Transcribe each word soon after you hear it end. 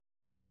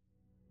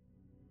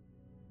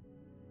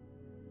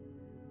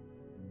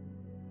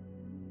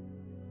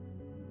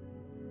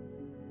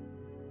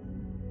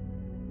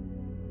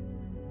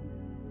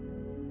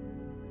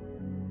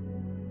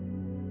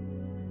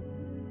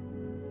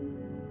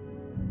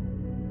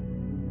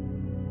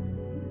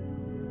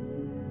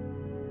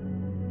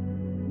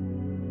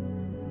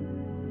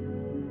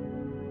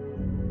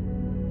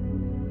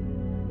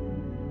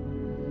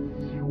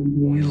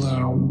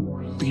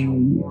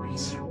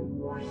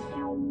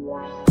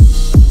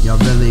Y'all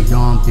really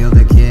gon' feel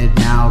the kid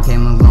now.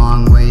 Came a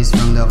long ways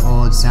from the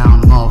old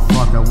sound.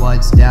 Motherfucker,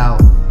 what's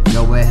doubt?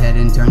 Go ahead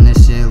and turn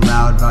this shit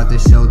loud. About to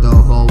show the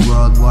whole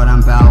world what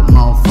I'm about.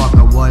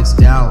 Motherfucker, what's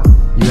doubt?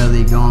 You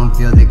really gon'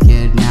 feel the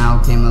kid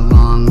now. Came a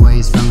long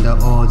ways from the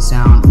old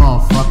sound.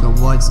 Motherfucker,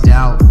 what's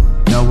doubt?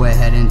 Go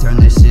ahead and turn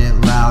this shit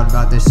loud.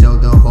 About to show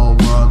the whole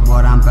world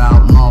what I'm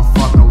about.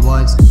 Motherfucker,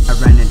 what's? I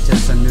ran into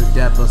some new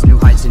devils, new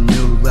heights and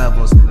new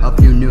levels. A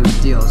few new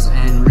deals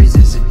and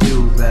reasons to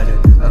do better.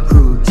 A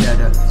crew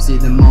cheddar, see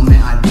the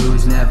moment I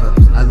lose never.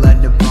 I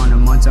let upon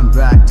them once I'm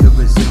back to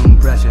resume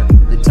pressure.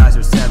 The ties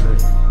are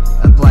severed,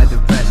 apply the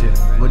pressure.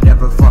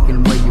 Whatever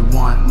fucking way you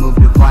want, move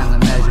to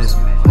violent measures.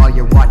 While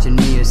you're watching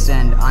me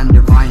ascend, I'm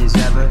divine as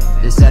ever.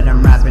 They said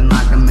I'm rapping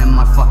like I'm in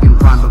my fucking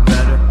prime, but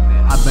better.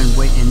 I've been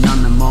waiting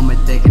on the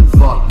moment they can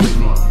fuck with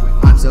me.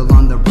 I'm still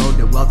on the road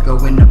to wealth,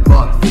 going to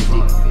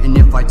 $150. And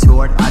if I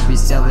toured, I'd be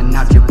selling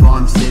out your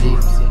Palm City.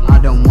 I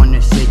don't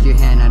wanna shake your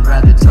hand, I'd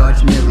rather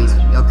touch millies.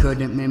 Y'all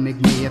couldn't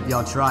mimic me if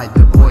y'all tried,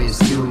 the boy is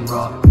too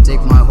raw.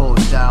 Take my whole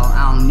style,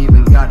 I don't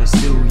even gotta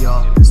sue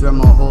y'all. Swear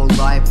my whole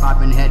life I've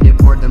been headed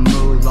for the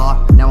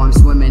moolah. Now I'm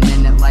swimming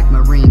in it like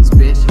Marines,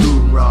 bitch,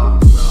 hoorah.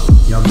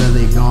 Y'all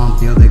really gon'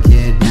 feel the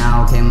kid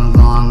now. Came a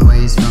long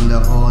ways from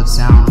the old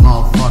sound.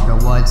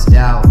 Motherfucker, what's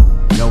doubt?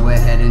 Go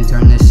ahead and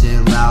turn this shit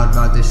loud.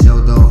 About to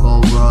show the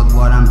whole world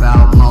what I'm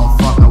about.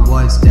 Motherfucker,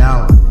 what's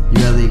doubt?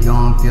 You really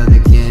gon' feel the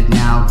kid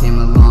now. Came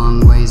a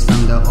long ways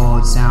from the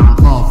old sound.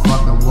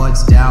 Motherfucker,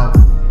 what's doubt?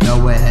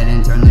 Go ahead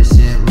and turn this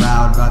shit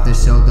loud. About to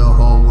show the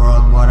whole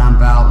world what I'm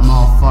about.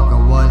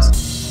 Motherfucker, what's?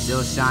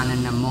 Still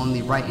shining, I'm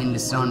only writing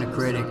this on a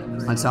critic.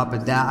 On top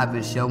of that, I've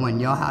been showing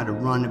y'all how to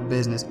run a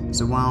business.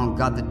 So I don't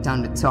got the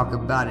time to talk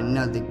about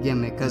another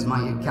gimmick. Cause my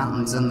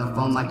accountant's on the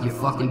phone like you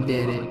fucking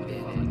did it.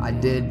 I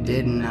did,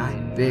 didn't I?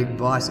 Big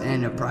boss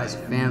enterprise,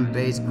 fan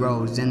base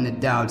grows and the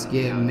doubts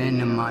get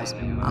minimized.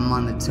 I'm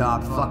on the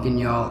top, fucking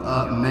y'all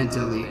up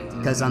mentally.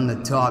 Cause I'm the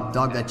top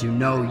dog that you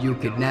know you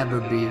could never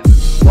be.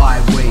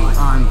 Why wait?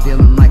 I'm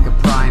feeling like a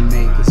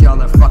primate. Cause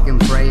y'all are fucking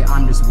prey,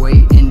 I'm just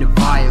waiting to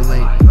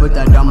violate. Put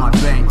that on my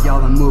bank,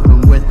 y'all are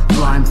moving with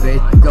blind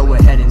faith. Go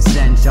ahead and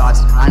send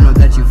shots, I know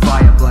that you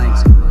fire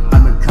blanks.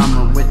 I've been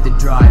coming with the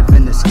drive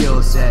and the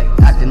skill set.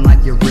 Acting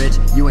like you're rich,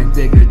 you ain't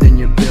bigger than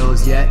your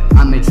bills yet.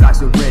 I made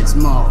tracks with Ritz,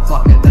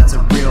 motherfucker.